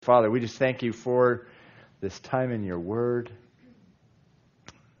Father, we just thank you for this time in your word.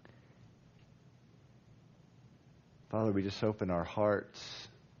 Father, we just open our hearts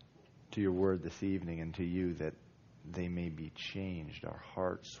to your word this evening and to you that they may be changed. Our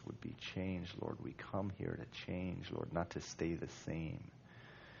hearts would be changed, Lord. We come here to change, Lord, not to stay the same.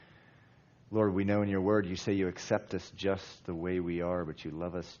 Lord, we know in your word you say you accept us just the way we are, but you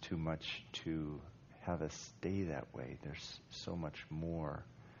love us too much to have us stay that way. There's so much more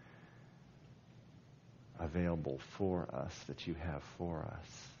available for us that you have for us.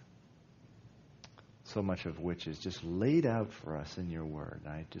 So much of which is just laid out for us in your word.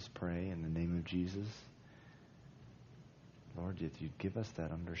 And I just pray in the name of Jesus, Lord, that you'd give us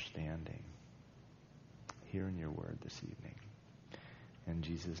that understanding here in your word this evening. In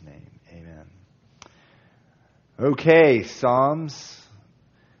Jesus' name, amen. Okay, Psalms.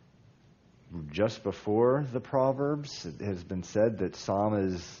 Just before the Proverbs, it has been said that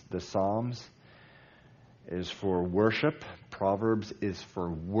the Psalms is for worship. Proverbs is for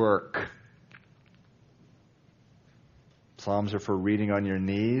work. Psalms are for reading on your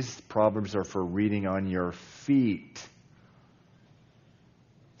knees. Proverbs are for reading on your feet.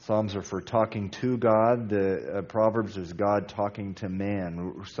 Psalms are for talking to God. The Proverbs is God talking to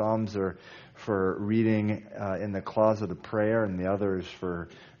man. Psalms are for reading in the closet of prayer, and the other is for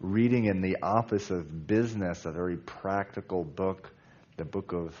reading in the office of business, a very practical book, the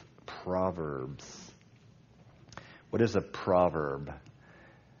book of Proverbs. What is a proverb?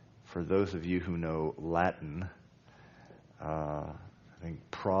 For those of you who know Latin, I think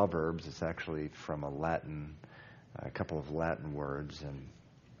Proverbs is actually from a couple of Latin words and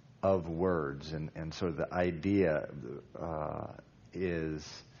of words. And so the idea is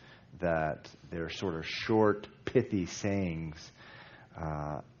that they're sort of short, pithy sayings,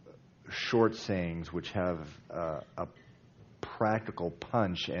 short sayings which have a practical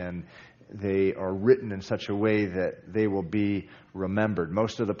punch, and they are written in such a way that they will be remembered.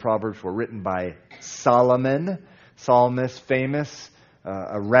 Most of the Proverbs were written by Solomon, psalmist famous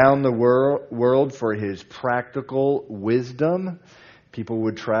around the world for his practical wisdom. People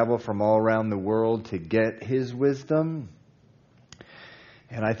would travel from all around the world to get his wisdom.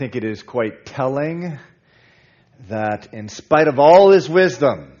 And I think it is quite telling that in spite of all his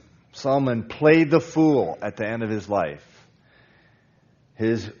wisdom, Solomon played the fool at the end of his life.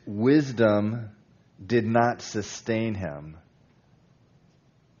 His wisdom did not sustain him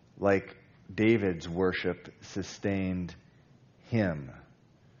like David's worship sustained him.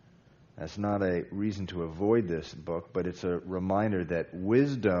 That's not a reason to avoid this book, but it's a reminder that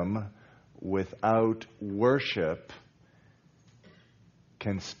wisdom without worship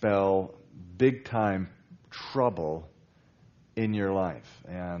can spell big-time trouble in your life.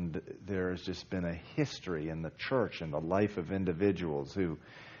 And there has just been a history in the church and the life of individuals who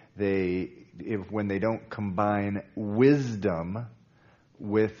when they don't combine wisdom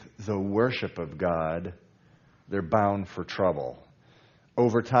with the worship of God, they're bound for trouble.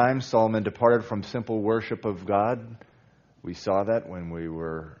 Over time, Solomon departed from simple worship of God. We saw that when we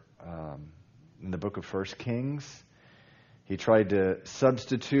were in the book of 1 Kings. He tried to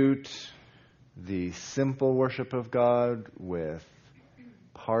substitute the simple worship of God with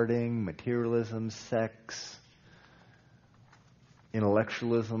partying, materialism, sex,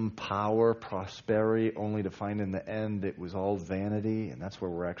 intellectualism, power, prosperity, only to find in the end it was all vanity. And that's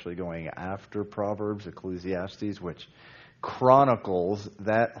where we're actually going after Proverbs, Ecclesiastes, which chronicles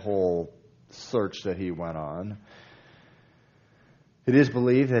that whole search that he went on. It is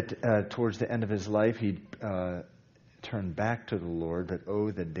believed that towards the end of his life he turned back to the Lord, but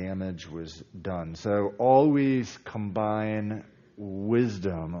the damage was done. So always combine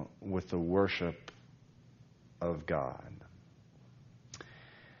wisdom with the worship of God.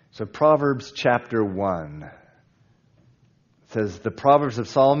 So Proverbs chapter 1 says, the Proverbs of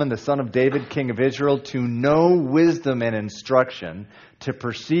Solomon, the son of David, king of Israel, to know wisdom and instruction, to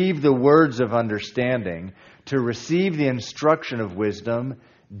perceive the words of understanding, to receive the instruction of wisdom,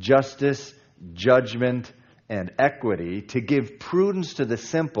 justice, judgment, and equity, to give prudence to the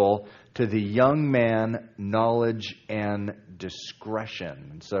simple, to the young man, knowledge and discretion.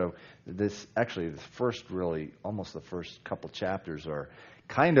 And so this, actually, almost the first couple chapters are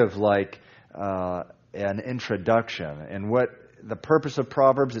kind of like an introduction. And what the purpose of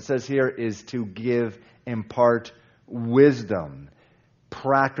Proverbs, it says here, is to impart wisdom,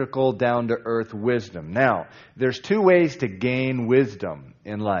 practical, down-to-earth wisdom. Now, there's two ways to gain wisdom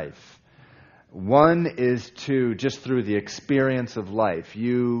in life. One is just through the experience of life.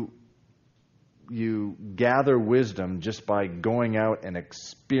 You gather wisdom just by going out and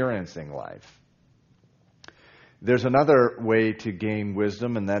experiencing life. There's another way to gain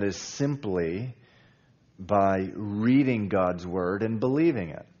wisdom, and that is simply by reading God's Word and believing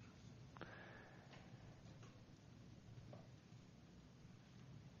it.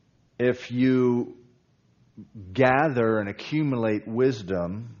 If you gather and accumulate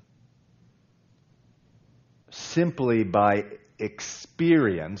wisdom simply by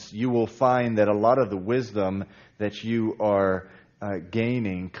experience, you will find that a lot of the wisdom that you are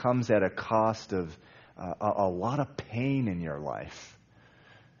gaining comes at a cost of a lot of pain in your life.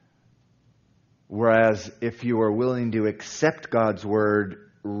 Whereas if you are willing to accept God's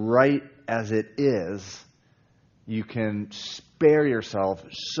Word right as it is, you can spare yourself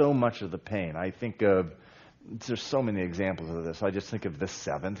so much of the pain. I think of, there's so many examples of this. I just think of the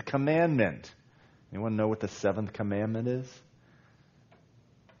seventh commandment. Anyone know what the seventh commandment is?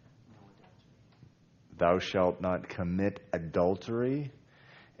 Thou shalt not commit adultery.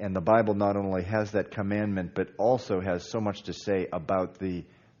 And the Bible not only has that commandment, but also has so much to say about the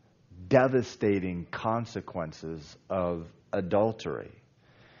devastating consequences of adultery.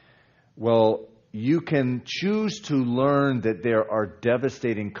 Well, you can choose to learn that there are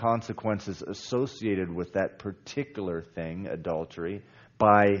devastating consequences associated with that particular thing, adultery,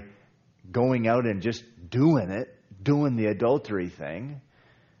 by going out and just doing it, doing the adultery thing,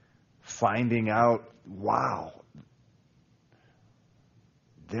 finding out, wow,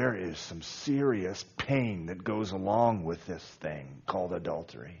 there is some serious pain that goes along with this thing called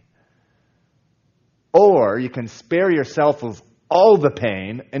adultery. Or you can spare yourself of all the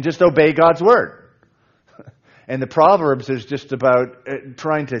pain and just obey God's Word. And the Proverbs is just about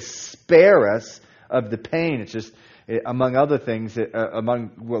trying to spare us of the pain. It's just, among other things,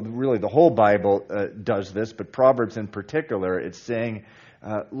 really the whole Bible does this, but Proverbs in particular, it's saying,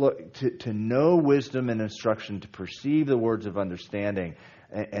 look, to know wisdom and instruction, to perceive the words of understanding,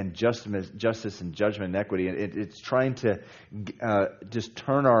 and justice and judgment and equity. It's trying to just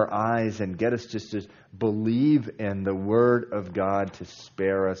turn our eyes and get us just to believe in the Word of God to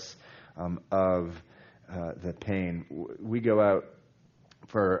spare us of the pain. We go out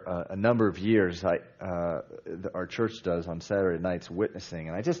for a number of years. Our church does on Saturday nights witnessing,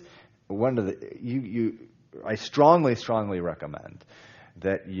 and I strongly recommend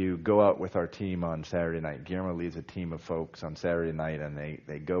that you go out with our team on Saturday night. Guillermo leads a team of folks on Saturday night, and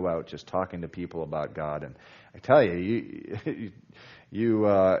they go out just talking to people about God. And I tell you, you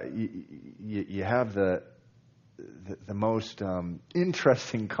have the most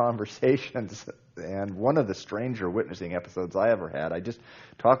interesting conversations. And one of the stranger witnessing episodes I ever had, I just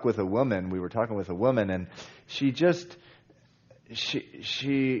talked with a woman. We were talking with a woman, and she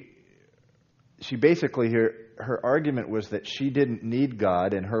basically her argument was that she didn't need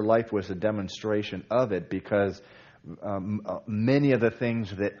God, and her life was a demonstration of it, because many of the things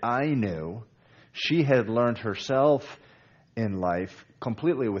that I knew, she had learned herself in life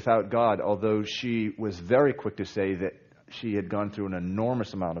completely without God, although she was very quick to say that she had gone through an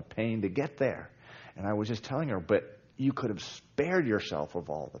enormous amount of pain to get there. And I was just telling her, but you could have spared yourself of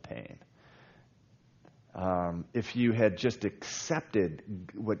all the pain. If you had just accepted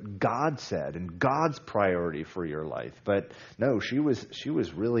what God said and God's priority for your life. But no, she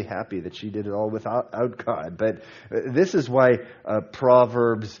was really happy that she did it all without God. But this is why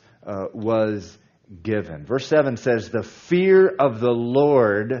Proverbs was given. Verse 7 says, the fear of the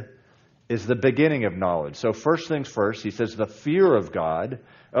Lord is the beginning of knowledge. So first things first, he says the fear of God,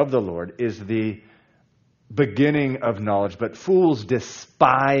 of the Lord, is the beginning of knowledge. But fools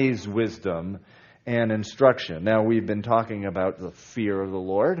despise wisdom and instruction. Now, we've been talking about the fear of the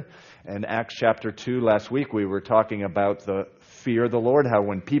Lord. In Acts chapter 2 last week, we were talking about the fear of the Lord, how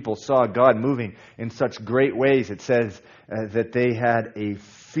when people saw God moving in such great ways, it says that they had a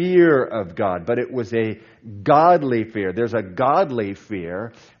fear of God, but it was a godly fear. There's a godly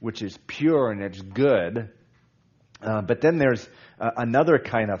fear, which is pure and it's good. But then there's another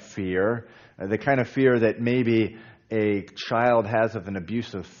kind of fear, the kind of fear that maybe a child has of an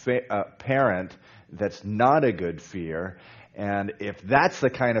abusive parent. That's not a good fear. And if that's the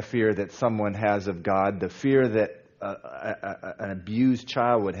kind of fear that someone has of God, the fear that an abused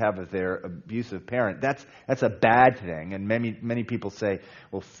child would have of their abusive parent, that's a bad thing. And many people say,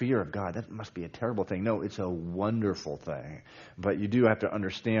 well, fear of God, that must be a terrible thing. No, it's a wonderful thing. But you do have to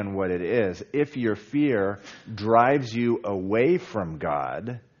understand what it is. If your fear drives you away from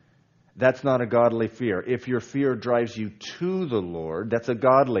God, that's not a godly fear. If your fear drives you to the Lord, that's a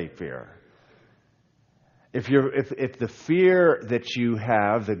godly fear. If the fear that you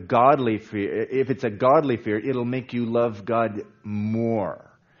have, the godly fear, if it's a godly fear, it'll make you love God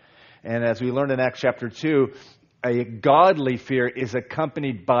more. And as we learned in Acts chapter 2, a godly fear is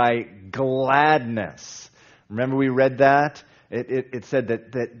accompanied by gladness. Remember we read that? It said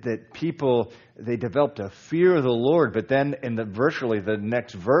that people, they developed a fear of the Lord, but then in virtually the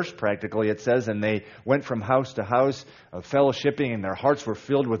next verse practically it says, and they went from house to house of fellowshipping, and their hearts were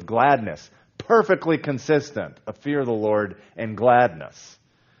filled with gladness. Perfectly consistent, a fear of the Lord and gladness.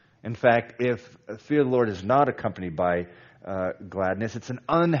 In fact, if a fear of the Lord is not accompanied by gladness, it's an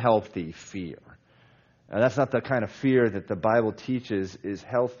unhealthy fear. That's not the kind of fear that the Bible teaches is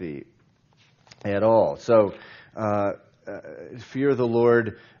healthy at all. So, fear of the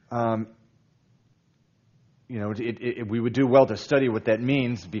Lord, we would do well to study what that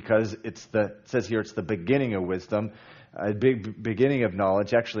means, because it says here it's the beginning of wisdom, a big beginning of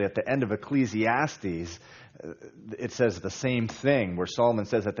knowledge. Actually, at the end of Ecclesiastes, it says the same thing, where Solomon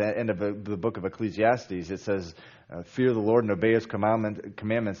says at the end of the book of Ecclesiastes, it says, fear the Lord and obey His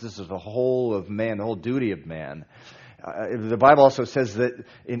commandments. This is the whole of man, the whole duty of man. The Bible also says that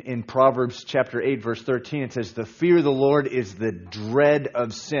in Proverbs chapter 8, verse 13, it says, the fear of the Lord is the dread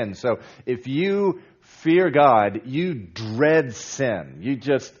of sin. So if you fear God, you dread sin. You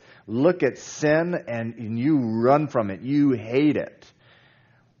just look at sin and you run from it. You hate it.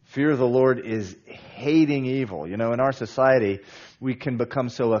 Fear of the Lord is hating evil. In our society, we can become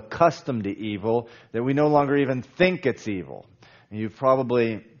so accustomed to evil that we no longer even think it's evil. You've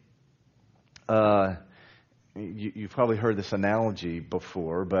probably heard this analogy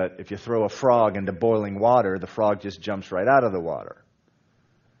before, but if you throw a frog into boiling water, the frog just jumps right out of the water.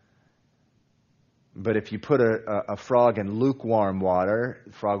 But if you put a frog in lukewarm water,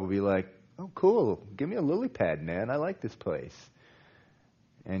 the frog will be like, oh, cool, give me a lily pad, man. I like this place.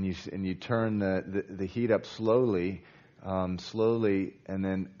 And you turn the heat up slowly, and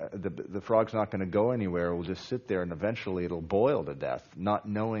then the frog's not going to go anywhere. It will just sit there, and eventually it'll boil to death, not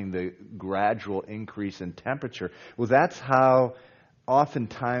knowing the gradual increase in temperature. Well, that's how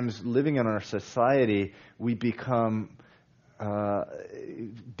oftentimes living in our society we become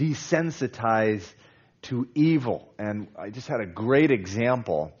desensitized to evil. And I just had a great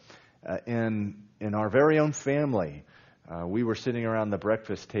example in our very own family. We were sitting around the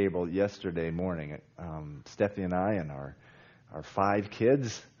breakfast table yesterday morning, Stephanie and I, and our 5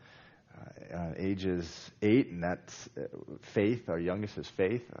 kids, ages 8, and that's Faith, our youngest is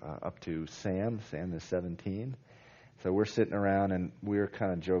Faith, up to Sam. Sam is 17. So we're sitting around and we're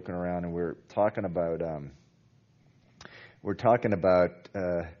kind of joking around, and we're talking about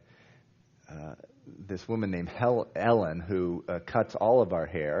this woman named Ellen who cuts all of our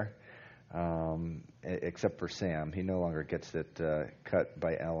hair. Except for Sam. He no longer gets it cut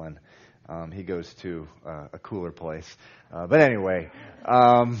by Ellen. He goes to a cooler place. But anyway,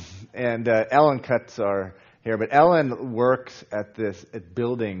 and Ellen cuts our hair. But Ellen works at this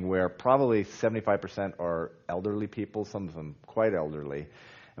building where probably 75% are elderly people, some of them quite elderly.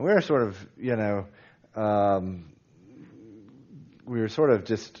 And we were sort of,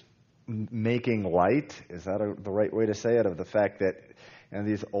 just making light, is that the right way to say it, of the fact that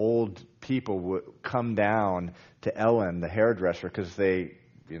these old people would come down to Ellen, the hairdresser, because they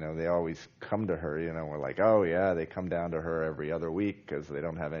always come to her. We're like, oh yeah, they come down to her every other week because they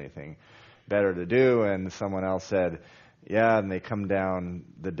don't have anything better to do. And someone else said, yeah, and they come down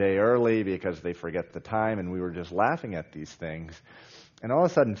the day early because they forget the time. And we were just laughing at these things. And all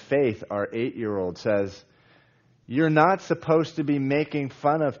of a sudden, Faith, our 8-year-old, says, you're not supposed to be making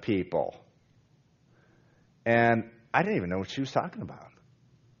fun of people. And I didn't even know what she was talking about.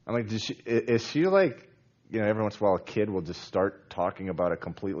 I'm like, is she like, every once in a while a kid will just start talking about a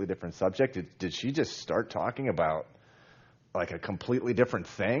completely different subject. Did she just start talking about like a completely different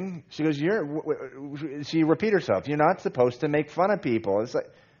thing? She goes, she repeat herself, you're not supposed to make fun of people. It's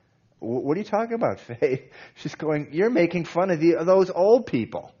like, what are you talking about, Faith? She's going, you're making fun of those old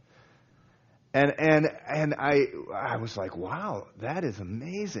people. And I was like, wow, that is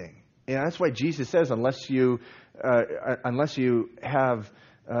amazing. And that's why Jesus says, unless you have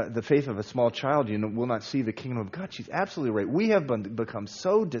the faith of a small child, you will not see the kingdom of God. She's absolutely right. We have become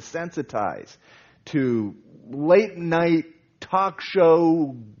so desensitized to late night talk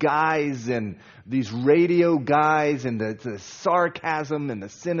show guys and these radio guys and the sarcasm and the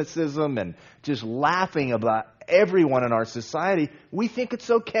cynicism and just laughing about everyone in our society. We think it's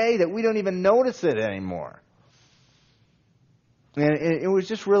okay that we don't even notice it anymore. And it was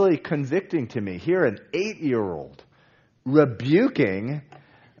just really convicting to me. Here, an 8-year-old rebuking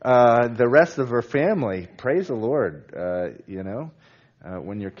the rest of her family. Praise the Lord,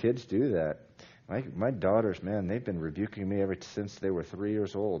 when your kids do that. My daughters, man, they've been rebuking me ever since they were 3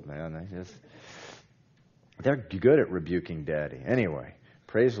 years old, man. They're good at rebuking Daddy. Anyway,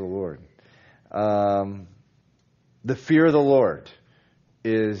 praise the Lord. The fear of the Lord.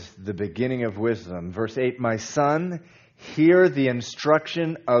 is the beginning of wisdom. Verse 8, my son, hear the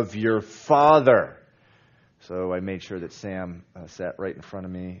instruction of your father. So I made sure that Sam sat right in front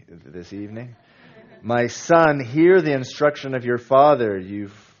of me this evening. My son, hear the instruction of your father.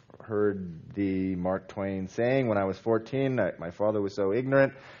 You've heard the Mark Twain saying, when I was 14, my father was so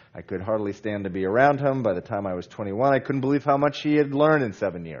ignorant, I could hardly stand to be around him. By the time I was 21, I couldn't believe how much he had learned in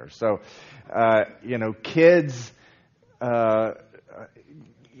 7 years. So, kids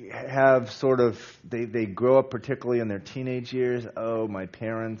have sort of, they grow up particularly in their teenage years. Oh, my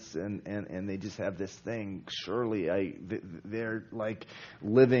parents, and they just have this thing. Surely they're like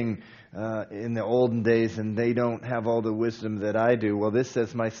living in the olden days, and they don't have all the wisdom that I do. Well, this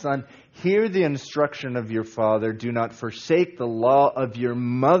says, my son, hear the instruction of your father. Do not forsake the law of your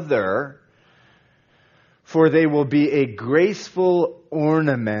mother, for they will be a graceful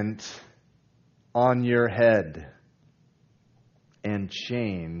ornament on your head and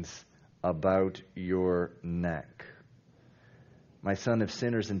chains about your neck. My son, if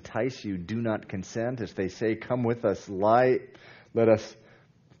sinners entice you, do not consent. If they say, come with us, let us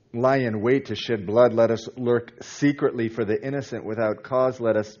lie in wait to shed blood. Let us lurk secretly for the innocent without cause.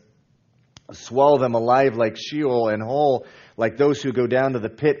 Let us swallow them alive like Sheol, and whole like those who go down to the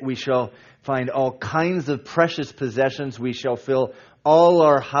pit. We shall find all kinds of precious possessions. We shall fill all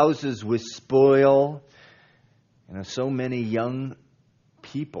our houses with spoil. So many young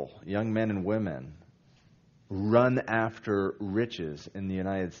people, young men and women, run after riches in the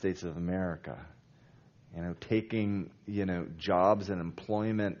United States of America. Taking, jobs and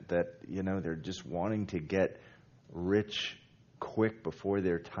employment that, they're just wanting to get rich quick before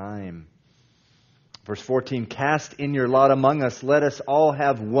their time. Verse 14, cast in your lot among us. Let us all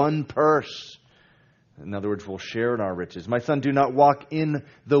have one purse. In other words, we'll share in our riches. My son, do not walk in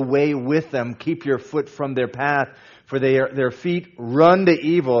the way with them. Keep your foot from their path, for their feet run to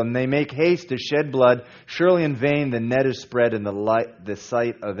evil, and they make haste to shed blood. Surely in vain the net is spread in the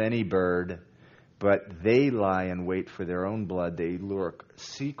sight of any bird, but they lie in wait for their own blood. They lurk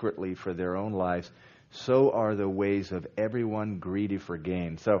secretly for their own lives. So are the ways of everyone greedy for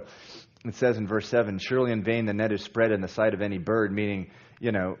gain. So it says in verse 7, surely in vain the net is spread in the sight of any bird, meaning,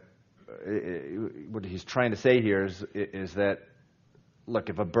 what he's trying to say here is that, look,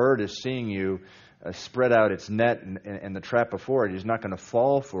 if a bird is seeing you spread out its net and the trap before it, he's not going to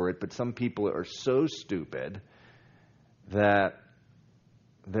fall for it. But some people are so stupid that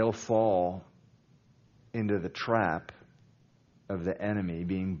they'll fall into the trap of the enemy,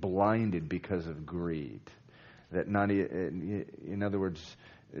 being blinded because of greed. That in other words,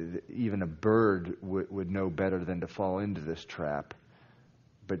 even a bird would know better than to fall into this trap.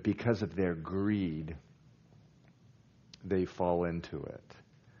 But because of their greed, they fall into it.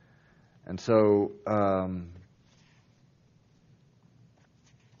 And so,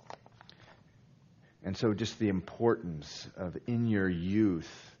 just the importance of, in your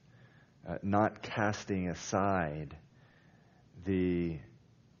youth, not casting aside the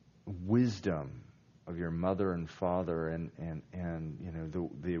wisdom of your mother and father, and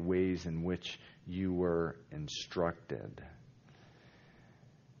the ways in which you were instructed.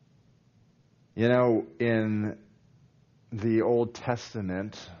 In the Old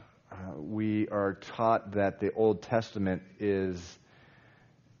Testament, we are taught that the Old Testament is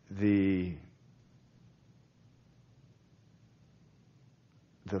the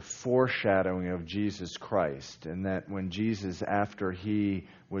foreshadowing of Jesus Christ, and that when Jesus, after he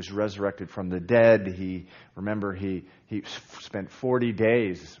was resurrected from the dead, he spent 40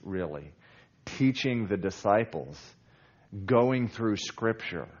 days really teaching the disciples, going through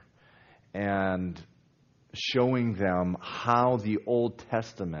Scripture, and showing them how the Old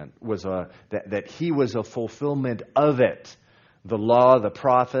Testament was that he was a fulfillment of it, the law, the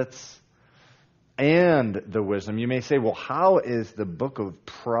prophets, and the wisdom. You may say, well, how is the book of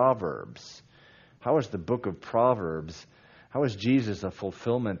Proverbs? How is Jesus a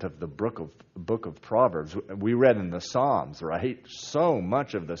fulfillment of the book of Proverbs? We read in the Psalms, right? So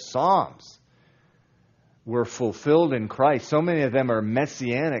much of the Psalms were fulfilled in Christ. So many of them are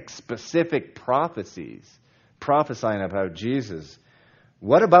messianic, specific prophecies, prophesying about Jesus.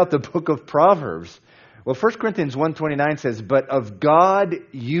 What about the book of Proverbs? Well, 1 Corinthians 1:29 says, but of God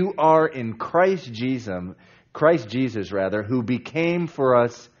you are in Christ Jesus, who became for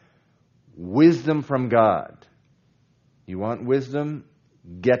us wisdom from God. You want wisdom?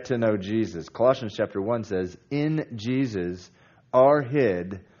 Get to know Jesus. Colossians chapter 1 says, in Jesus are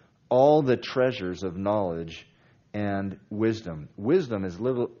hid all the treasures of knowledge and wisdom. Wisdom is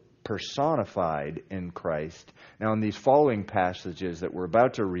personified in Christ. Now, in these following passages that we're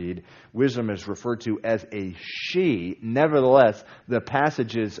about to read, wisdom is referred to as a she. Nevertheless, the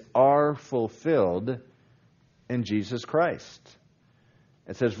passages are fulfilled in Jesus Christ.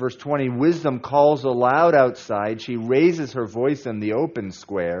 It says, verse 20, wisdom calls aloud outside. She raises her voice in the open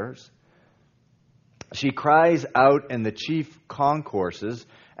squares. She cries out in the chief concourses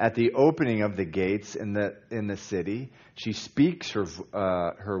at the opening of the gates in the city. She speaks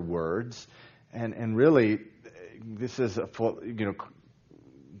her words, and really, this is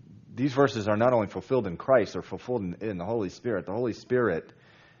these verses are not only fulfilled in Christ; they're fulfilled in the Holy Spirit. The Holy Spirit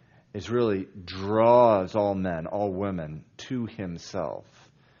draws all men, all women to Himself.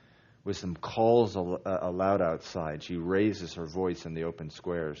 Wisdom calls aloud outside. She raises her voice in the open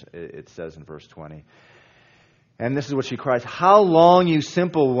squares, it says in verse 20. And this is what she cries, how long, you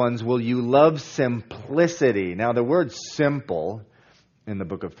simple ones, will you love simplicity? Now, the word simple in the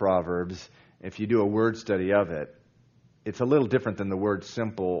book of Proverbs, if you do a word study of it, it's a little different than the word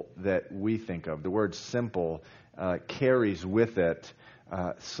simple that we think of. The word simple carries with it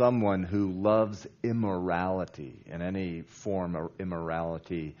someone who loves immorality, in any form of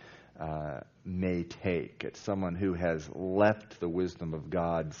immorality may take. It's someone who has left the wisdom of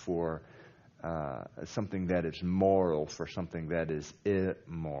God for something that is moral, for something that is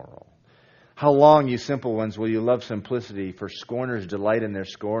immoral. How long, you simple ones, will you love simplicity? For scorners delight in their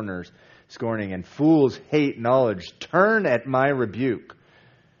scorning, and fools hate knowledge. Turn at my rebuke.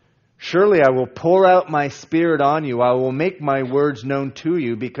 Surely I will pour out my spirit on you. I will make my words known to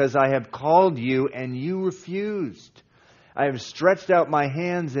you, because I have called you and you refused. I have stretched out my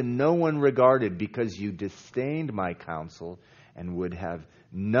hands and no one regarded, because you disdained my counsel and would have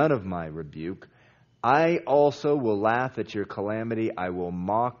none of my rebuke. I also will laugh at your calamity. I will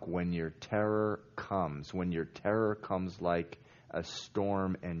mock when your terror comes. When your terror comes like a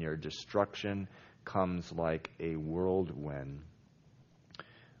storm and your destruction comes like a whirlwind.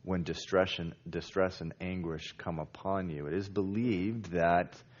 When distress and anguish come upon you. It is believed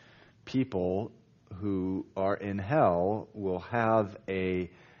that people who are in hell will have a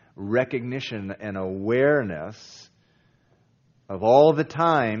recognition and awareness of all the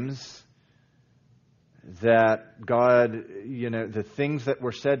times that God, the things that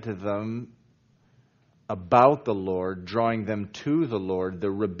were said to them about the Lord, drawing them to the Lord,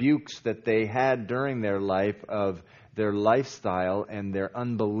 the rebukes that they had during their life of their lifestyle and their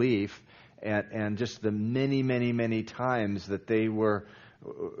unbelief, and just the many, many, many times that they were,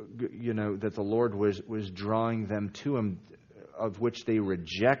 that the Lord was drawing them to Him, of which they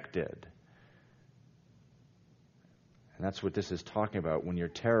rejected. And that's what this is talking about. When your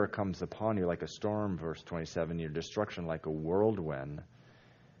terror comes upon you like a storm, verse 27, your destruction like a whirlwind.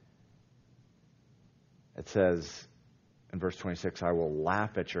 It says in verse 26, I will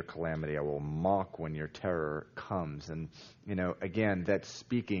laugh at your calamity. I will mock when your terror comes. And, again, that's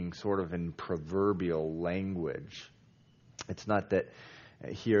speaking sort of in proverbial language. It's not that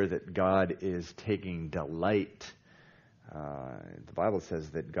here that God is taking delight. The Bible says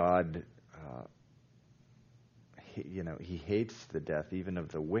that God, He hates the death even of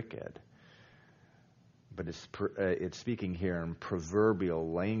the wicked. But it's speaking here in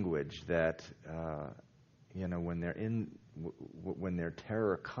proverbial language that when their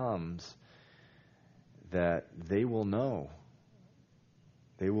terror comes, that they will know.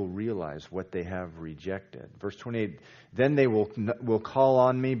 They will realize what they have rejected. Verse 28, then they will call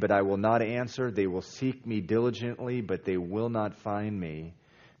on me, but I will not answer. They will seek me diligently, but they will not find me,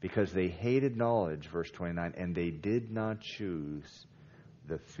 because they hated knowledge, verse 29, and they did not choose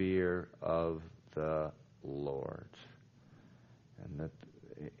the fear of the Lord. And that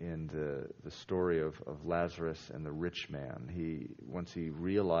in the story of Lazarus and the rich man, once he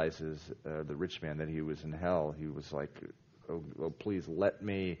realizes, the rich man, that he was in hell, he was like, oh, please let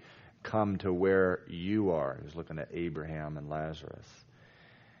me come to where you are. He was looking at Abraham and Lazarus.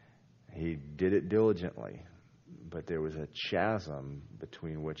 He did it diligently, but there was a chasm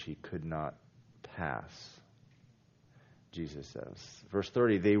between which he could not pass, Jesus says. Verse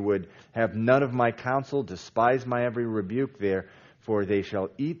 30, they would have none of my counsel, despise my every rebuke there, for they shall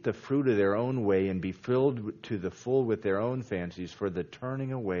eat the fruit of their own way and be filled to the full with their own fancies, for the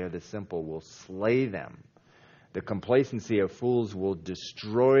turning away of the simple will slay them. The complacency of fools will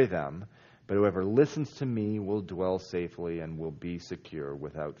destroy them, but whoever listens to me will dwell safely and will be secure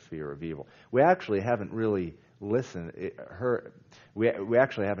without fear of evil. We actually haven't really we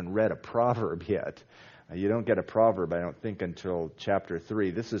actually haven't read a proverb yet. You don't get a proverb, I don't think, until chapter 3.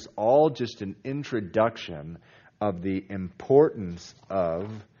 This is all just an introduction of the importance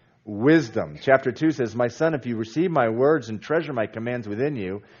of wisdom. Chapter 2 says, "My son, if you receive my words and treasure my commands within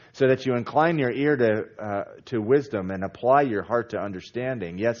you, so that you incline your ear to wisdom and apply your heart to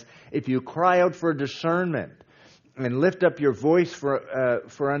understanding. Yes, if you cry out for discernment and lift up your voice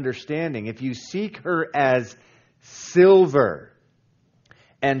for understanding, if you seek her as silver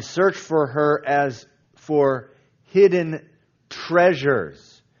and search for her as for hidden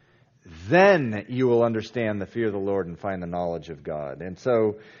treasures, then you will understand the fear of the Lord and find the knowledge of God." And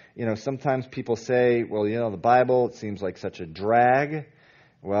so, sometimes people say, well, the Bible, it seems like such a drag.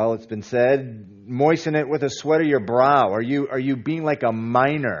 Well, it's been said, moisten it with a sweat of your brow. Are you being like a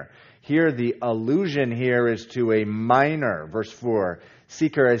miner? Here, the allusion here is to a miner. Verse 4,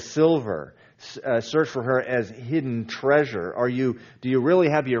 "Seek her as silver, search for her as hidden treasure." Do you really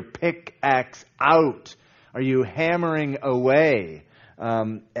have your pickaxe out? Are you hammering away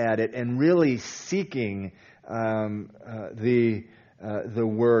at it and really seeking the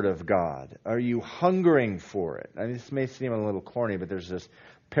Word of God? Are you hungering for it? I mean, this may seem a little corny, but there's this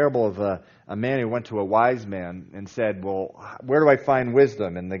parable of a man who went to a wise man and said, "Well, where do I find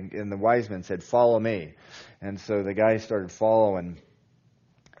wisdom?" And the wise man said, "Follow me." And so the guy started following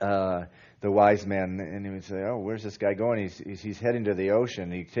the wise man, and he would say, "Oh, where's this guy going?" He's heading to the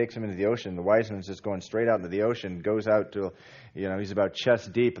ocean. He takes him into the ocean. The wise man's just going straight out into the ocean, goes out to, he's about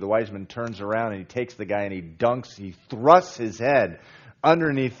chest deep. The wise man turns around and he takes the guy and he thrusts his head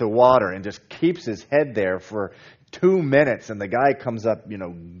underneath the water and just keeps his head there for 2 minutes. And the guy comes up,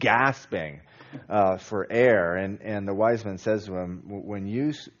 gasping for air. And the wise man says to him, "When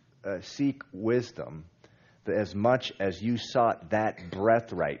you seek wisdom, as much as you sought that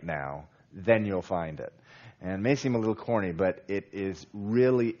breath right now, then you'll find it." And it may seem a little corny, but it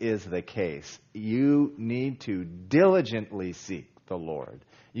really is the case. You need to diligently seek the Lord.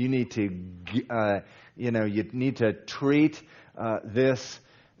 You need to, you need to treat this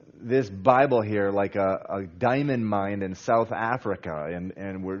Bible here like a diamond mine in South Africa,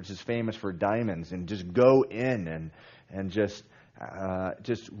 and we're just famous for diamonds. And just go in and just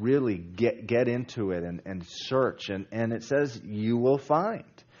really get into it and search. And it says you will find.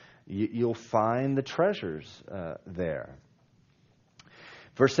 You'll find the treasures there.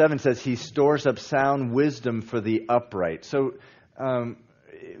 Verse 7 says, "He stores up sound wisdom for the upright." So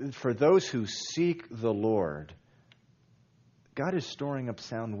for those who seek the Lord, God is storing up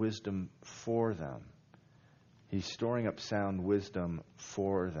sound wisdom for them. He's storing up sound wisdom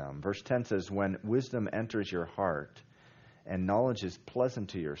for them. Verse 10 says, "When wisdom enters your heart and knowledge is pleasant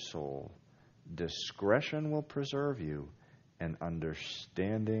to your soul, discretion will preserve you, and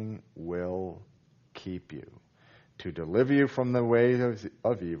understanding will keep you, to deliver you from the way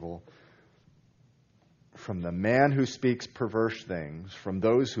of evil, from the man who speaks perverse things, from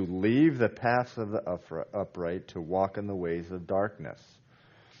those who leave the paths of the upright to walk in the ways of darkness."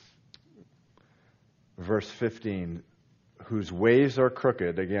 Verse 15, "Whose ways are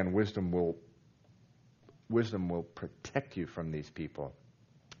crooked." Again, wisdom will protect you from these people.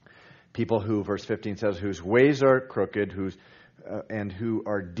 People who, verse 15 says, "whose ways are crooked, and who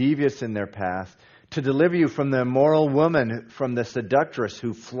are devious in their path, to deliver you from the immoral woman, from the seductress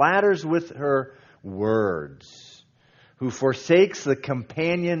who flatters with her words, who forsakes the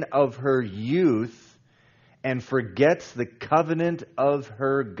companion of her youth and forgets the covenant of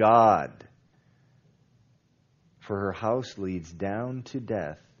her God. For her house leads down to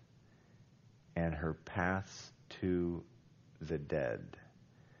death, and her paths to the dead."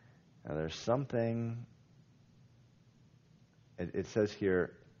 Now there's something, it says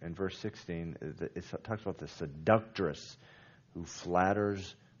here in verse 16, it talks about the seductress who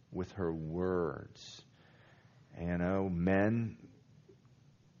flatters with her words. Men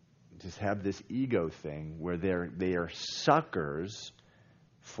just have this ego thing where they are suckers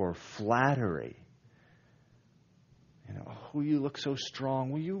for flattery. "Oh, you look so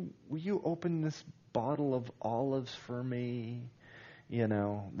strong. Will you open this bottle of olives for me?"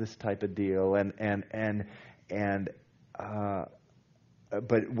 This type of deal.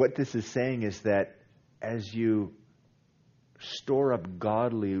 But what this is saying is that as you store up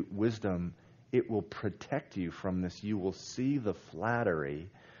godly wisdom, it will protect you from this. You will see the flattery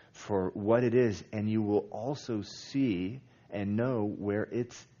for what it is, and you will also see and know where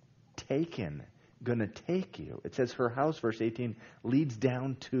it's going to take you. It says her house, verse 18, leads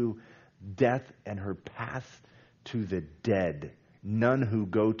down to death, and her path to the dead. None who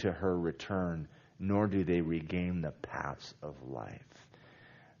go to her return, nor do they regain the paths of life.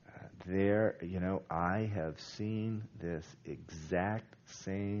 I have seen this exact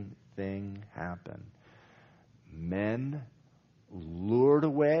same thing happen. Men lured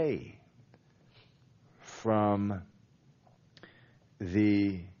away from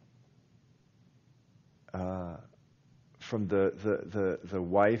the from the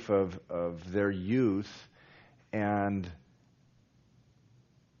wife of their youth, and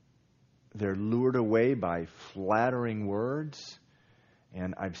they're lured away by flattering words.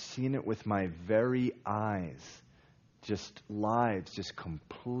 And I've seen it with my very eyes. Just lives just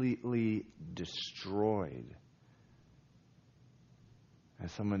completely destroyed.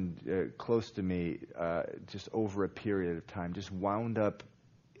 As someone close to me, just over a period of time, just wound up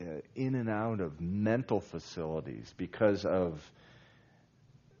in and out of mental facilities because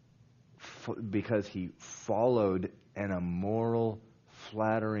he followed an immoral,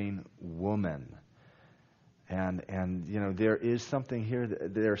 flattering woman. And you know, there is something here,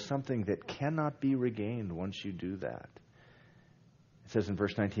 there's something that cannot be regained once you do that. It says in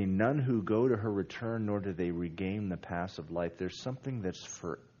verse 19, none who go to her return, nor do they regain the passive life. There's something that's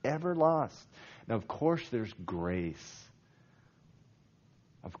forever lost. Now, of course, there's grace.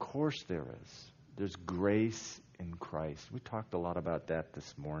 Of course there is. There's grace in Christ. We talked a lot about that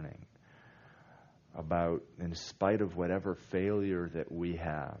this morning. About, in spite of whatever failure that we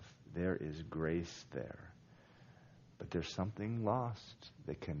have, there is grace there. But there's something lost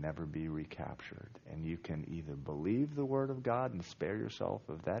that can never be recaptured. And you can either believe the Word of God and spare yourself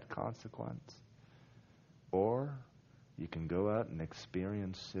of that consequence, or you can go out and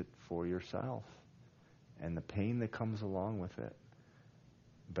experience it for yourself and the pain that comes along with it.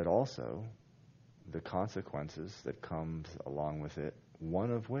 But also the consequences that comes along with it, one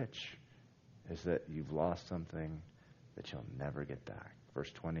of which is that you've lost something that you'll never get back.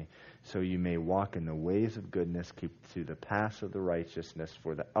 Verse 20, so you may walk in the ways of goodness, keep to the paths of the righteousness,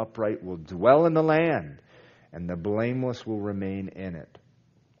 for the upright will dwell in the land, and the blameless will remain in it.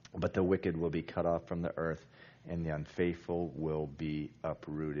 But the wicked will be cut off from the earth, and the unfaithful will be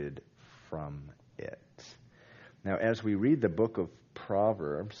uprooted from it. Now, as we read the book of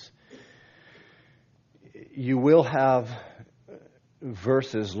Proverbs, you will have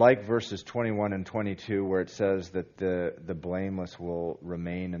verses like verses 21 and 22 where it says that the blameless will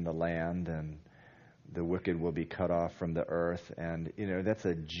remain in the land and the wicked will be cut off from the earth. And, you know, that's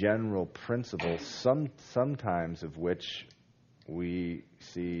a general principle, sometimes of which we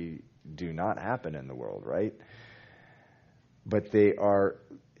see do not happen in the world, right? But they are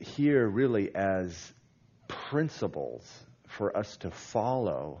here really as principles for us to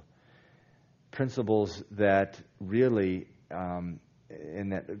follow, principles that really, in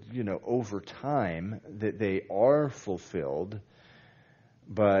that, you know, over time, that they are fulfilled,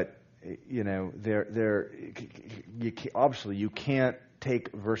 but, you know, obviously you can't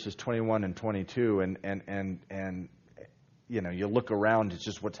take verses 21 and 22 and you know, you look around, it's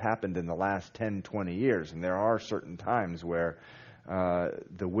just what's happened in the last 10, 20 years, and there are certain times where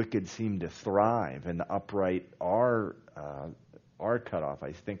the wicked seem to thrive and the upright are cut off.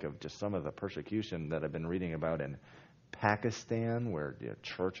 I think of just some of the persecution that I've been reading about in Pakistan, where, you know,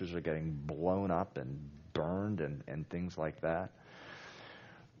 churches are getting blown up and burned and things like that.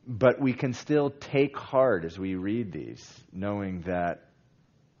 But we can still take heart as we read these, knowing that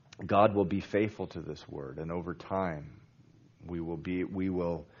God will be faithful to this word, and over time we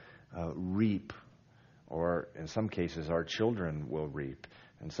will reap, or in some cases our children will reap.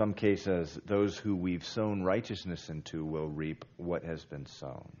 In some cases, those who we've sown righteousness into will reap what has been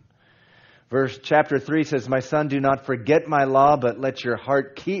sown. Chapter 3 says, my son, do not forget my law, but let your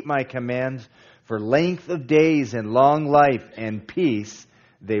heart keep my commands. For length of days and long life and peace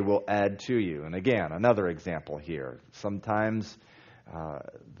they will add to you. And again, another example here. Sometimes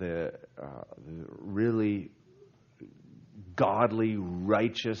the really godly,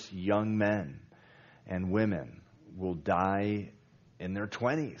 righteous young men and women will die in their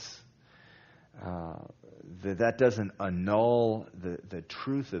 20s. That doesn't annul the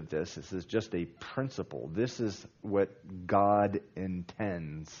truth of this. This is just a principle. This is what God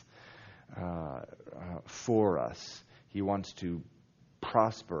intends for us. He wants to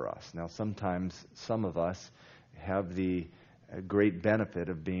prosper us. Now, sometimes some of us have the great benefit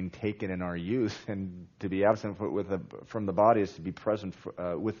of being taken in our youth, and to be absent from the body is to be present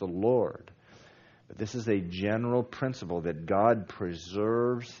with the Lord. But this is a general principle that God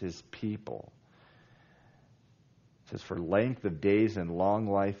preserves His people. It says, for length of days and long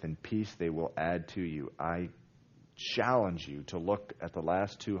life and peace they will add to you. I challenge you to look at the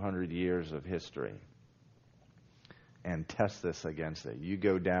last 200 years of history and test this against it. You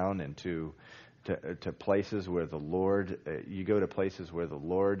go down into to places where the Lord, you go to places where the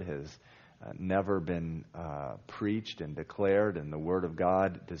Lord has never been preached and declared, and the Word of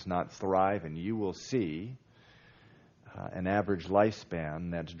God does not thrive, and you will see an average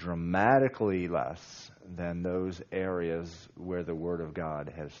lifespan that's dramatically less than those areas where the Word of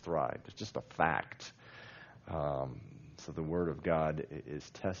God has thrived. It's just a fact. So the Word of God is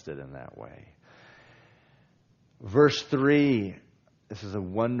tested in that way. Verse 3, this is a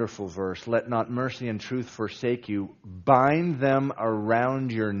wonderful verse. Let not mercy and truth forsake you. Bind them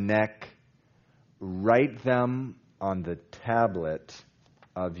around your neck. Write them on the tablet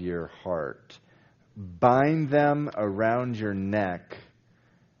of your heart. Bind them around your neck.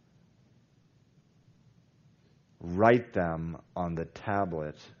 Write them on the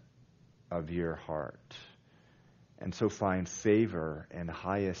tablet of your heart. And so find favor and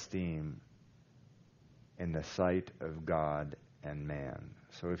high esteem in the sight of God and man.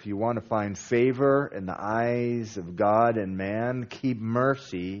 So if you want to find favor in the eyes of God and man, keep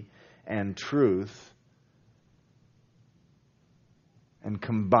mercy and truth and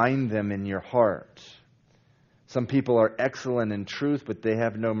combine them in your heart. Some people are excellent in truth, but they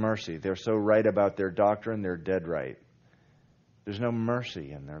have no mercy. They're so right about their doctrine, they're dead right. There's no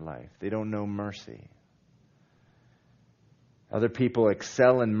mercy in their life. They don't know mercy. Other people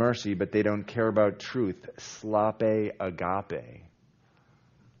excel in mercy, but they don't care about truth. Slope agape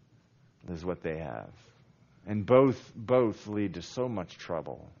is what they have. And both lead to so much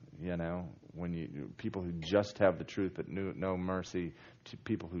trouble, when people who just have the truth but no mercy, to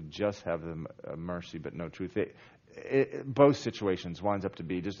people who just have the mercy but no truth. Both situations winds up to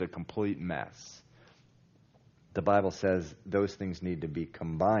be just a complete mess. The Bible says those things need to be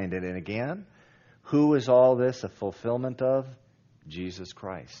combined. And again, who is all this a fulfillment of? Jesus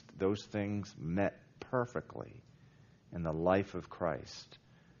Christ. Those things met perfectly in the life of Christ.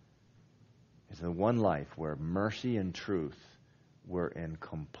 It's the one life where mercy and truth were in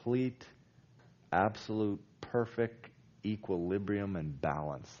complete, absolute, perfect equilibrium and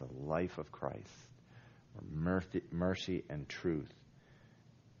balance. The life of Christ, where mercy and truth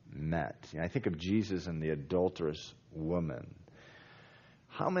met. I think of Jesus and the adulterous woman.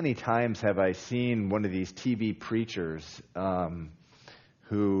 How many times have I seen one of these TV preachers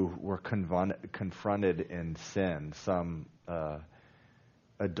who were confronted in sin, some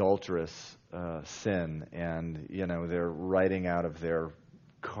adulterous sin, and they're riding out of their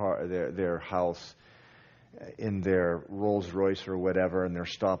car, their house in their Rolls Royce or whatever, and they're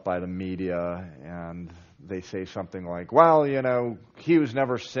stopped by the media, and they say something like, "Well, he who's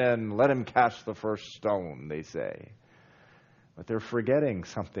never sinned, let him cast the first stone," they say. But they're forgetting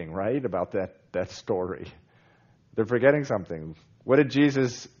something, right, about that story. They're forgetting something.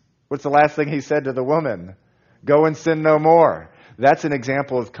 What's the last thing he said to the woman? Go and sin no more. That's an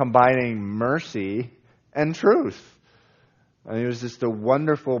example of combining mercy and truth. It was just a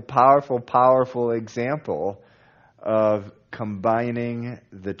wonderful, powerful example of combining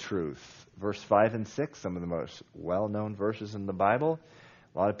the truth. Verse 5 and 6, some of the most well-known verses in the Bible.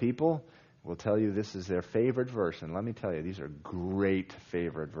 A lot of people will tell you this is their favorite verse. And let me tell you, these are great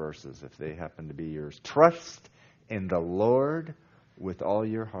favorite verses if they happen to be yours. Trust in the Lord with all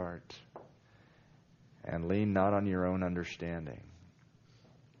your heart and lean not on your own understanding.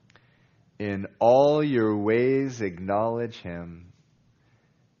 In all your ways acknowledge Him,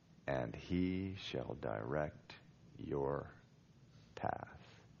 and He shall direct your path.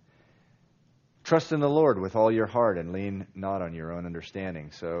 Trust in the Lord with all your heart and lean not on your own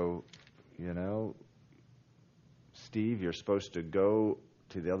understanding. So, Steve, you're supposed to go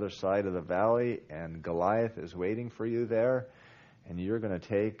to the other side of the valley, and Goliath is waiting for you there, and you're going to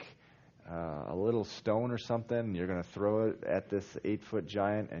take a little stone or something, and you're going to throw it at this 8-foot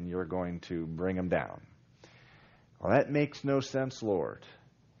giant, and you're going to bring him down. Well, that makes no sense, Lord.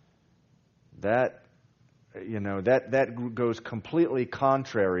 That goes completely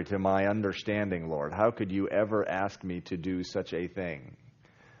contrary to my understanding, Lord. How could you ever ask me to do such a thing?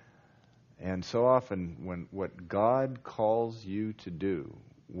 And so often, when what God calls you to do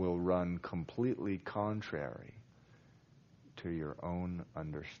will run completely contrary to your own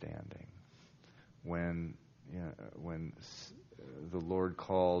understanding. When the Lord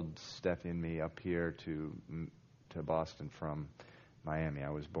called Steffi and me up here to Boston from Miami, I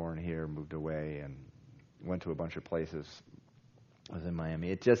was born here, moved away, and went to a bunch of places. I was in Miami.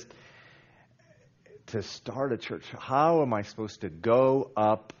 It just, to start a church, how am I supposed to go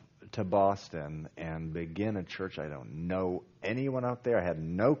up to Boston and begin a church? I don't know anyone out there. I had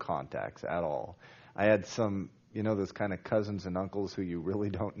no contacts at all. I had some, those kind of cousins and uncles who you really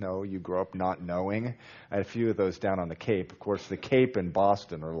don't know. You grow up not knowing. I had a few of those down on the Cape. Of course, the Cape and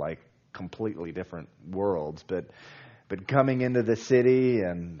Boston are like completely different worlds. But coming into the city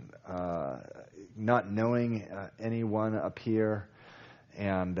and not knowing anyone up here,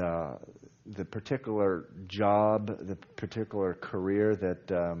 and the particular job, the particular career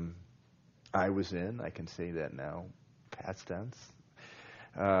that I was in, I can say that now, past tense,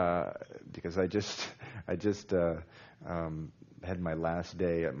 because I just had my last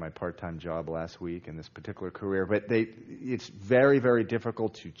day at my part-time job last week in this particular career. But it's very, very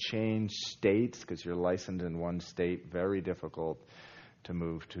difficult to change states because you're licensed in one state. Very difficult to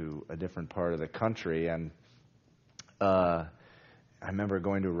move to a different part of the country. And I remember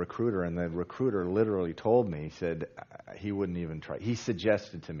going to a recruiter, and the recruiter literally told me, he said he wouldn't even try. He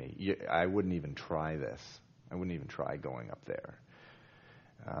suggested to me, I wouldn't even try this. I wouldn't even try going up there.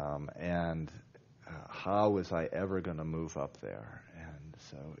 How was I ever going to move up there? And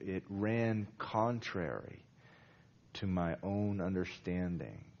so it ran contrary to my own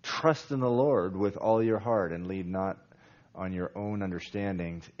understanding. Trust in the Lord with all your heart and lean not on your own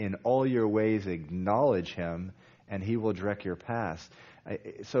understandings. In all your ways acknowledge Him, and He will direct your paths.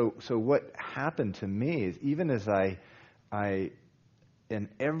 So what happened to me is, even as I in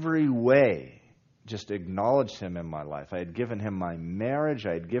every way just acknowledged Him in my life. I had given Him my marriage.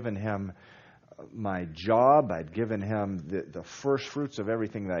 I had given Him my job. I'd given Him the first fruits of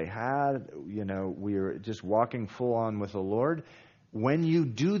everything that I had. We were just walking full on with the Lord. When you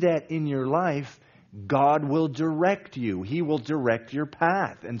do that in your life, God will direct you. He will direct your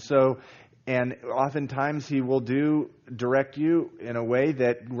path. And oftentimes He will direct you in a way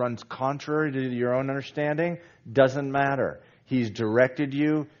that runs contrary to your own understanding. Doesn't matter. He's directed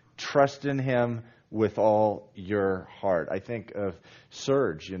you. Trust in Him with all your heart. I think of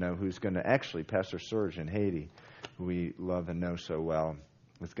Serge, who's going to actually, Pastor Serge in Haiti, who we love and know so well,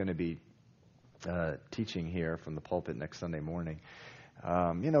 is going to be teaching here from the pulpit next Sunday morning.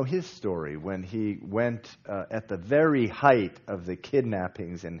 His story when he went at the very height of the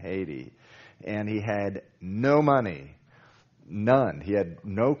kidnappings in Haiti, and he had no money, none. He had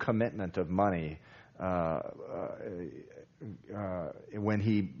no commitment of money when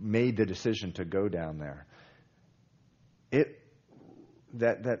he made the decision to go down there.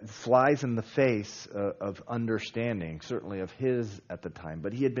 That flies in the face of understanding, certainly of his at the time.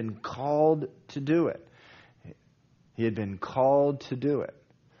 But he had been called to do it. He had been called to do it.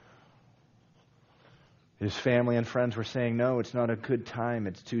 His family and friends were saying, no, it's not a good time.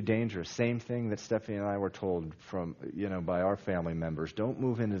 It's too dangerous. Same thing that Stephanie and I were told by our family members. Don't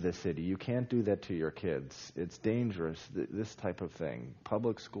move into the city. You can't do that to your kids. It's dangerous, this type of thing.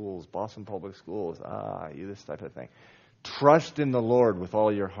 Public schools, Boston Public Schools, this type of thing. Trust in the Lord with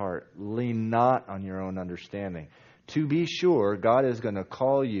all your heart. Lean not on your own understanding. To be sure, God is going to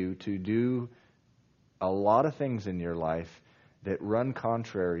call you to do a lot of things in your life that run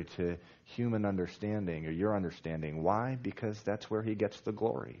contrary to human understanding or your understanding. Why? Because that's where He gets the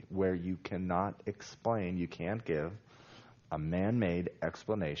glory, where you cannot explain, you can't give a man-made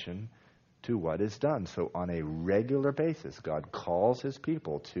explanation to what is done. So on a regular basis, God calls His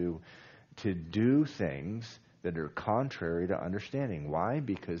people to do things that are contrary to understanding. Why?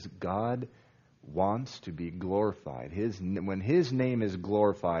 Because God wants to be glorified. When His name is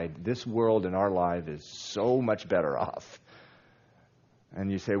glorified, this world and our life is so much better off. And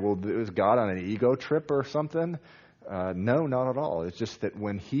you say, well, is God on an ego trip or something? No, not at all. It's just that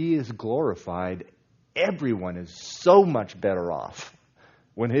when He is glorified, everyone is so much better off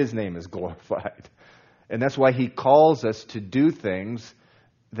when His name is glorified. And that's why He calls us to do things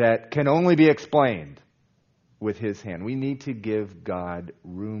that can only be explained with His hand. We need to give God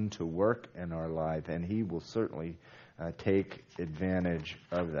room to work in our life, and He will certainly take advantage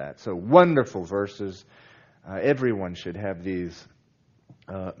of that. So wonderful verses. Everyone should have these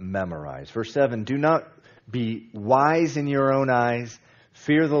memorized. Verse 7, do not be wise in your own eyes.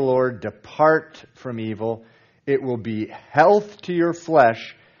 Fear the Lord. Depart from evil. It will be health to your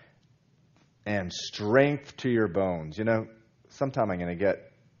flesh and strength to your bones. Sometime I'm going to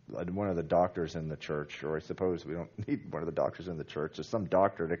get one of the doctors in the church, or I suppose we don't need one of the doctors in the church, or some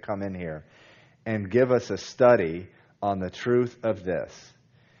doctor to come in here and give us a study on the truth of this.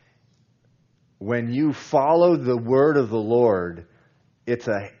 When you follow the word of the Lord, it's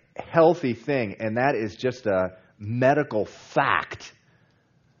a healthy thing, and that is just a medical fact.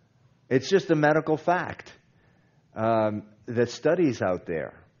 It's just a medical fact. The studies out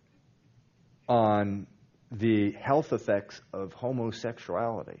there on the health effects of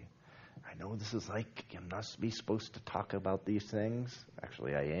homosexuality. I know this is like, you must be supposed to talk about these things.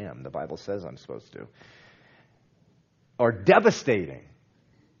 Actually, I am. The Bible says I'm supposed to. Are devastating.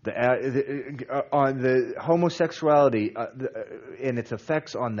 On the homosexuality and its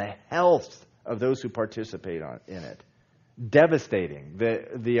effects on the health of those who participate in it. Devastating.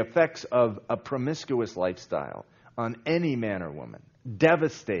 The effects of a promiscuous lifestyle on any man or woman.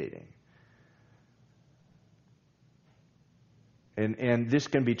 Devastating. And this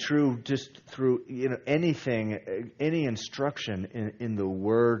can be true just through anything, any instruction in the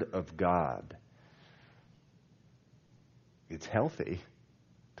Word of God. It's healthy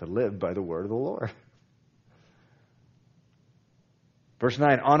to live by the word of the Lord. Verse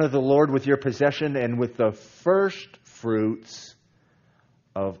 9, honor the Lord with your possession and with the first fruits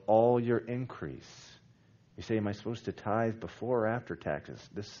of all your increase. You say, am I supposed to tithe before or after taxes?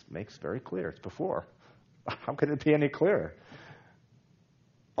 This makes very clear. It's before. How could it be any clearer?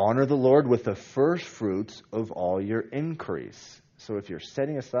 Honor the Lord with the first fruits of all your increase. So if you're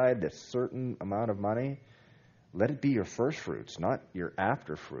setting aside a certain amount of money, let it be your first fruits, not your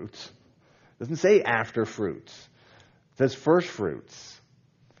after fruits. It doesn't say after fruits. It says first fruits.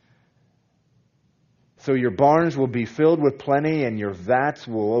 So your barns will be filled with plenty, and your vats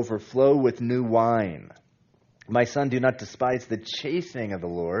will overflow with new wine. My son, do not despise the chastening of the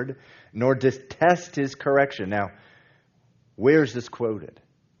Lord, nor detest his correction. Now, where's this quoted?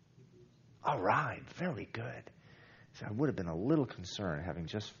 All right, very good. So I would have been a little concerned having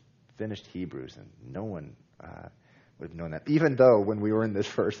just finished Hebrews, and no one would have known that. Even though when we were in this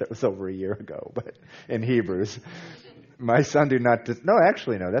verse, that was over a year ago, but in Hebrews, my son, do not... No,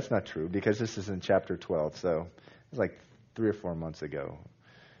 actually, no, that's not true, because this is in chapter 12, so it was like 3 or 4 months ago.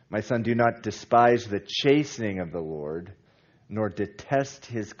 My son, do not despise the chastening of the Lord, nor detest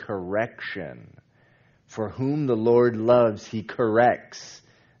his correction. For whom the Lord loves, he corrects,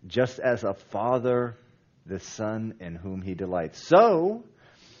 just as a father the son in whom he delights. So,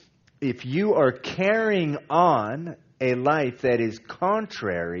 if you are carrying on a life that is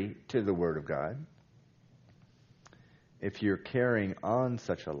contrary to the Word of God, if you're carrying on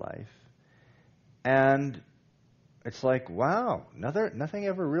such a life, and it's like, wow, nothing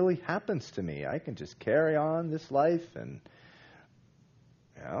ever really happens to me. I can just carry on this life, and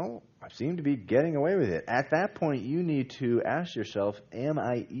I seem to be getting away with it. At that point, you need to ask yourself, am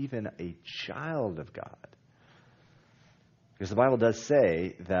I even a child of God? Because the Bible does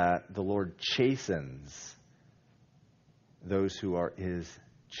say that the Lord chastens those who are his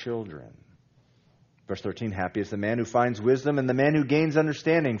children. Verse 13, happy is the man who finds wisdom and the man who gains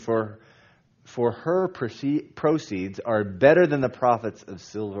understanding, for her proceeds are better than the profits of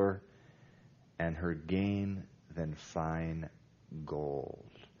silver, and her gain than fine gold.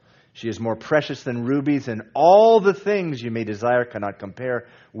 She is more precious than rubies, and all the things you may desire cannot compare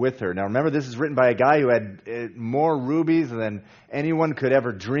with her. Now remember, this is written by a guy who had more rubies than anyone could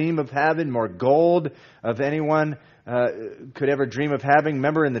ever dream of having, more gold of anyone could ever dream of having.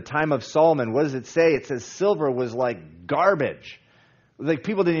 Remember, in the time of Solomon, what does it say? It says silver was like garbage. Like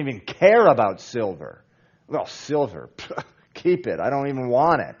people didn't even care about silver. Well, silver, keep it. I don't even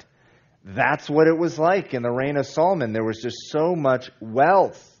want it. That's what it was like in the reign of Solomon. There was just so much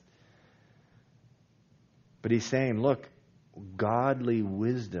wealth. But he's saying, look, godly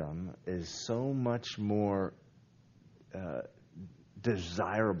wisdom is so much more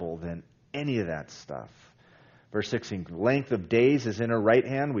desirable than any of that stuff. Verse 16, length of days is in her right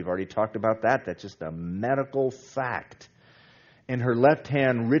hand. We've already talked about that. That's just a medical fact. In her left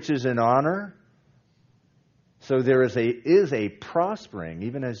hand, riches and honor. So there is a prospering,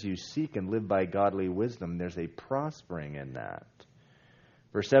 even as you seek and live by godly wisdom, there's a prospering in that.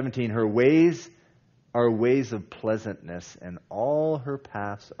 Verse 17, her ways are ways of pleasantness, and all her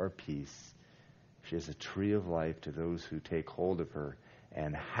paths are peace. She is a tree of life to those who take hold of her,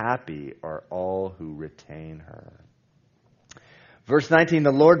 and happy are all who retain her. Verse 19,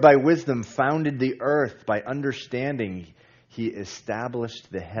 the Lord by wisdom founded the earth. By understanding, he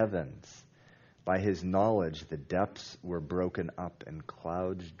established the heavens. By his knowledge, the depths were broken up, and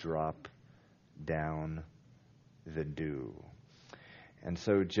clouds drop down the dew. And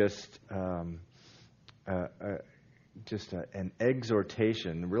so just an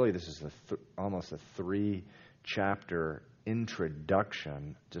exhortation. Really, this is almost a 3-chapter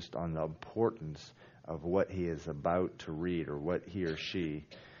introduction just on the importance of what he is about to read, or what he or she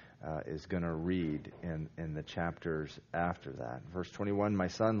is going to read in the chapters after that. Verse 21, my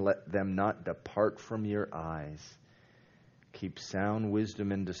son, let them not depart from your eyes. Keep sound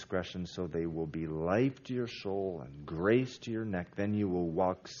wisdom and discretion, so they will be life to your soul and grace to your neck. Then you will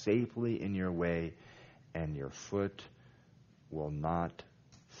walk safely in your way, and your foot will not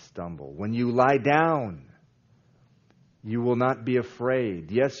stumble. When you lie down, you will not be afraid.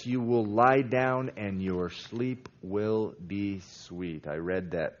 Yes, you will lie down, and your sleep will be sweet. I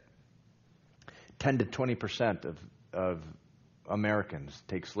read that 10 to 20% of Americans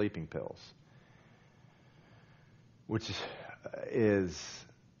take sleeping pills, which is,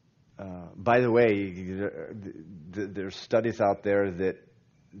 by the way, there's studies out there that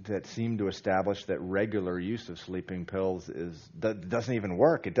that seem to establish that regular use of sleeping pills doesn't even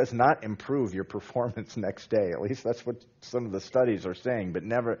work. It does not improve your performance next day. At least that's what some of the studies are saying. But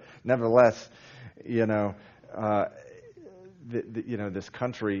nevertheless, this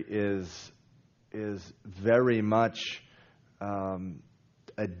country is very much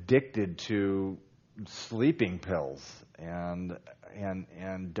addicted to sleeping pills and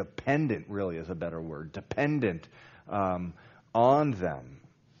dependent, really is a better word, dependent on them.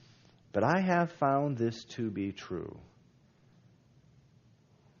 But I have found this to be true,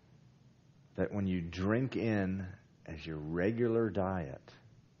 that when you drink in as your regular diet,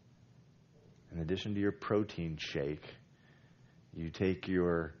 in addition to your protein shake, you take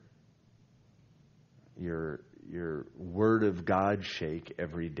your Word of God shake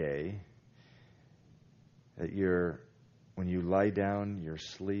every day, that when you lie down, your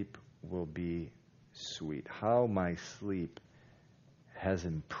sleep will be sweet. How my sleep has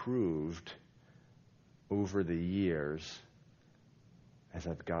improved over the years as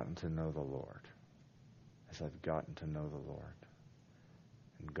I've gotten to know the Lord. As I've gotten to know the Lord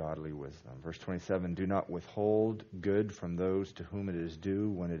and godly wisdom. Verse 27, do not withhold good from those to whom it is due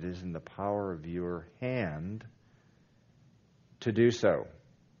when it is in the power of your hand to do so.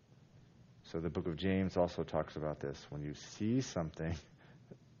 So the book of James also talks about this. When you see something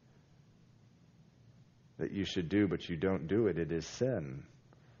that you should do, but you don't do it, it is sin.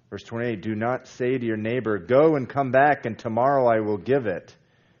 Verse 28, do not say to your neighbor, go and come back, and tomorrow I will give it,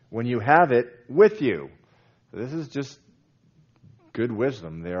 when you have it with you. This is just good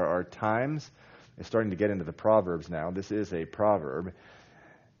wisdom. There are times, it's starting to get into the Proverbs now, this is a proverb,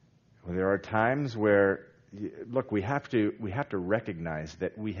 there are times where, look, we have to recognize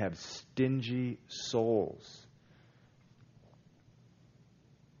that we have stingy souls.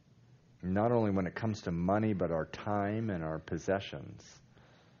 Not only when it comes to money, but our time and our possessions.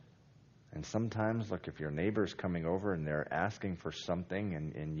 And sometimes, look, if your neighbor's coming over and they're asking for something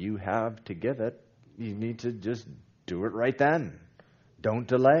and you have to give it, you need to just do it right then. Don't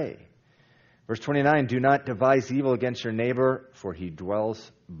delay. Verse 29, do not devise evil against your neighbor, for he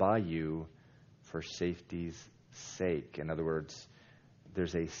dwells by you for safety's sake. In other words,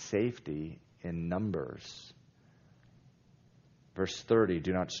 there's a safety in numbers. Verse 30,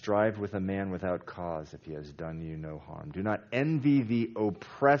 do not strive with a man without cause if he has done you no harm. Do not envy the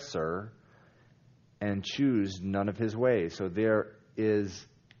oppressor and choose none of his ways. So there is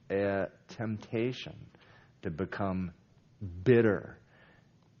a temptation to become bitter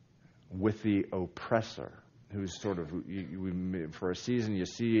with the oppressor, who's sort of, for a season you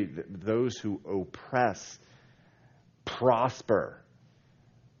see those who oppress prosper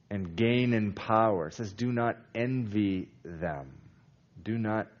and gain in power. It says, do not envy them. Do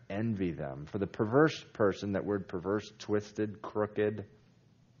not envy them. For the perverse person, that word perverse, twisted, crooked,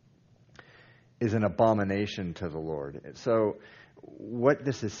 is an abomination to the Lord. So what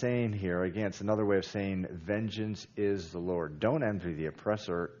this is saying here, again, it's another way of saying vengeance is the Lord. Don't envy the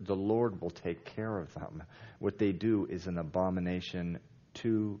oppressor. The Lord will take care of them. What they do is an abomination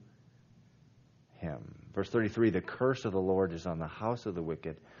to him. Verse 33, the curse of the Lord is on the house of the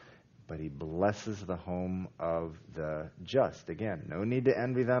wicked, but he blesses the home of the just. Again, no need to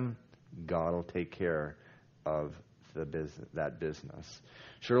envy them. God will take care of that business.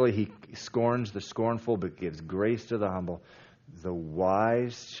 Surely he scorns the scornful, but gives grace to the humble. The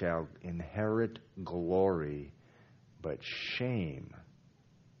wise shall inherit glory, but shame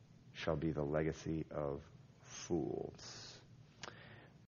shall be the legacy of fools.